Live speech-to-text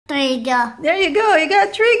There you go. There you go. You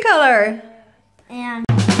got tree color. And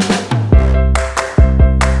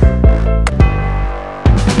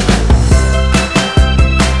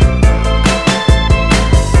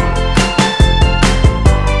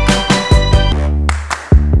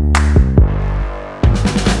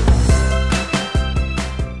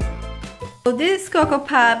so this Cocoa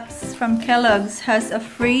Pops from Kellogg's has a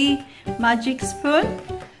free magic spoon,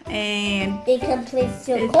 and it can place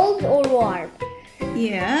to cold or warm.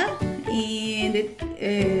 Yeah, and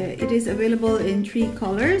it is available in 3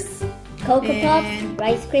 colors. Cocoa Pops,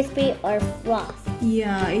 Rice Krispie, or Frost.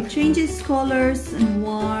 Yeah, it changes colors in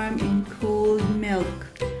warm and cold milk.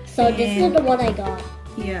 So this is the one I got.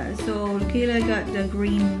 Yeah, so Caela got the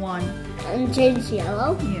green one. And change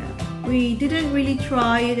yellow. Yeah, we didn't really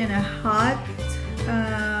try it in a hot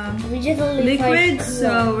We just only liquid,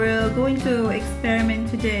 so we're going to experiment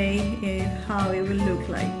today in how it will look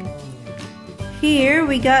like. Here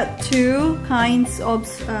we got 2 kinds of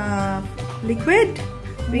liquid.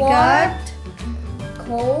 We got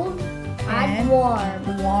cold and warm.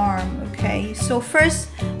 Warm. Okay. So first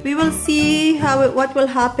we will see what will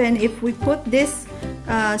happen if we put this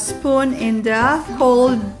spoon in the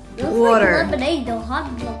cold water. Like lemonade, though.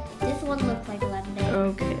 This one looks like lemonade.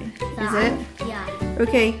 Okay. So Is it? Yeah.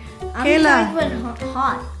 Okay. I'm Caela. trying with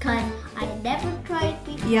hot because I never tried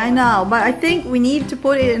before. Yeah, I know, but I think we need to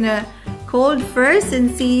put it in a cold first and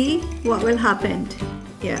see what will happen.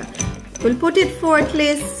 Yeah, we'll put it for at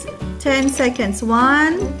least 10 seconds.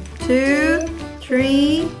 1, 2,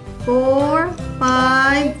 3, 4,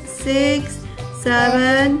 5, 6,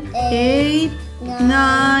 7, 8,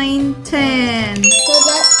 9, 10. So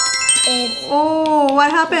that is Oh,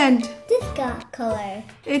 what happened? this got color.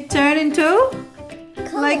 It turned into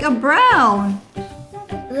like a brown.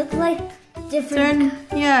 It looks like different.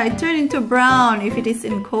 It turned into brown if it is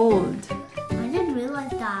in cold. I didn't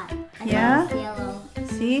realize that. I Yeah? thought it was yellow.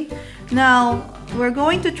 See? Now, we're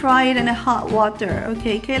going to try it in a hot water.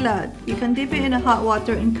 Okay, Caela, you can dip it in a hot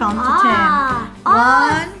water and count to 10.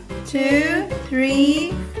 1, 2,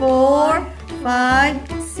 3, 4,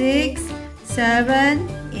 5, 6, 7,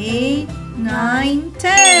 8, 9,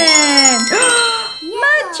 10.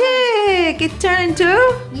 Magic! It turned into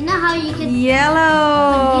You know how you can.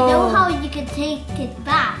 yellow. You know how you can take it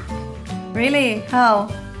back. Really? How?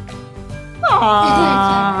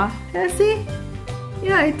 Aww. See?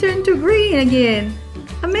 Yeah, it turned to green again.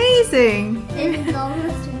 Amazing. It's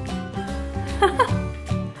almost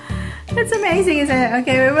That's amazing, isn't it?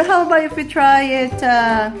 Okay, well, how about if we try it?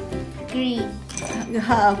 green.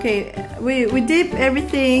 Okay, we dip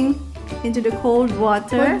everything into the cold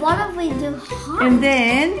water. But what if we do hot? And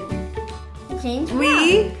then Change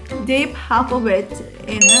we dip half of it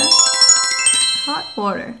in a hot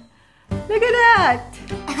water. Look at that!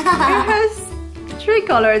 It has 3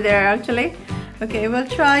 color there actually. Okay, we'll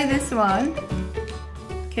try this one.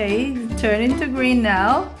 Okay, turn into green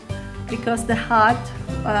now because the hot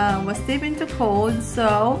was dipped into cold,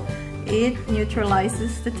 so it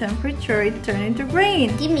neutralizes the temperature. It turned into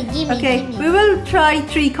green. Gimme. Okay, we will try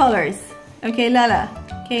 3 colors. Okay,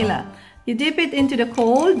 Caela, you dip it into the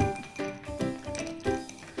cold.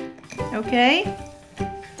 Okay,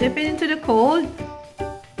 dip it into the cold,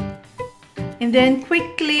 and then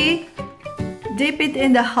quickly dip it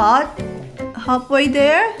in the hot, halfway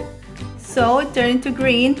there, so it turned into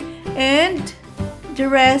green, and the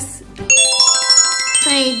rest.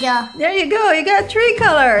 There you go. There you go. You got 3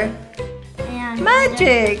 color. And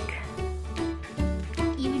Magic.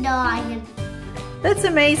 even though I can. That's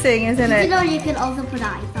amazing, isn't Even it? though you can also put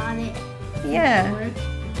ice on it. Yeah, Or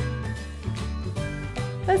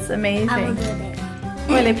that's I will amazing. do this.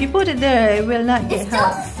 Well, if you put it there, it will not get It's still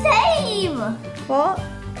hot. the same. Well,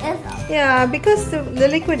 It's yeah, because the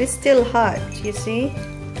liquid is still hot, you see.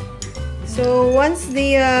 So once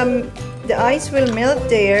the ice will melt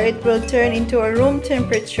there, it will turn into a room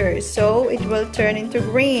temperature. So it will turn into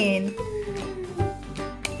green.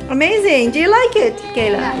 Amazing. Do you like it,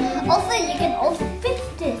 Caela? yeah. Also, you can also fix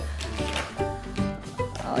this.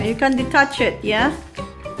 Oh, you can detach it, yeah?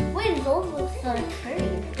 Wait, it's almost so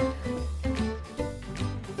pretty.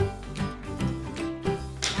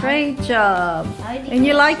 Great job. And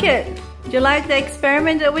you like it? Do you like the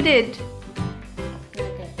experiment that we did?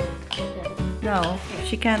 No,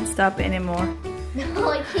 she can't stop anymore. No,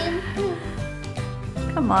 I can't.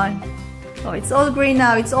 Come on. Oh, it's all green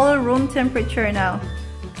now. It's all room temperature now.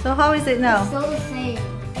 So how is it now? Still the same.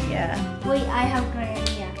 Yeah. Wait, I have gray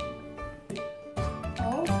idea.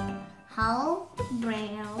 Oh, how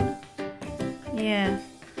brown. Yeah.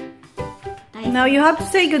 Nice. Now you have to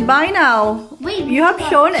say goodbye now. Wait, You have we got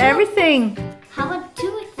shown 2. everything. How about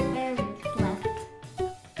 2 experiments left?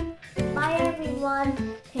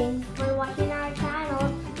 everyone. Thanks for watching our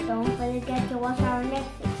channel. Don't forget to watch our next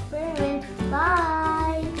experiment. Bye!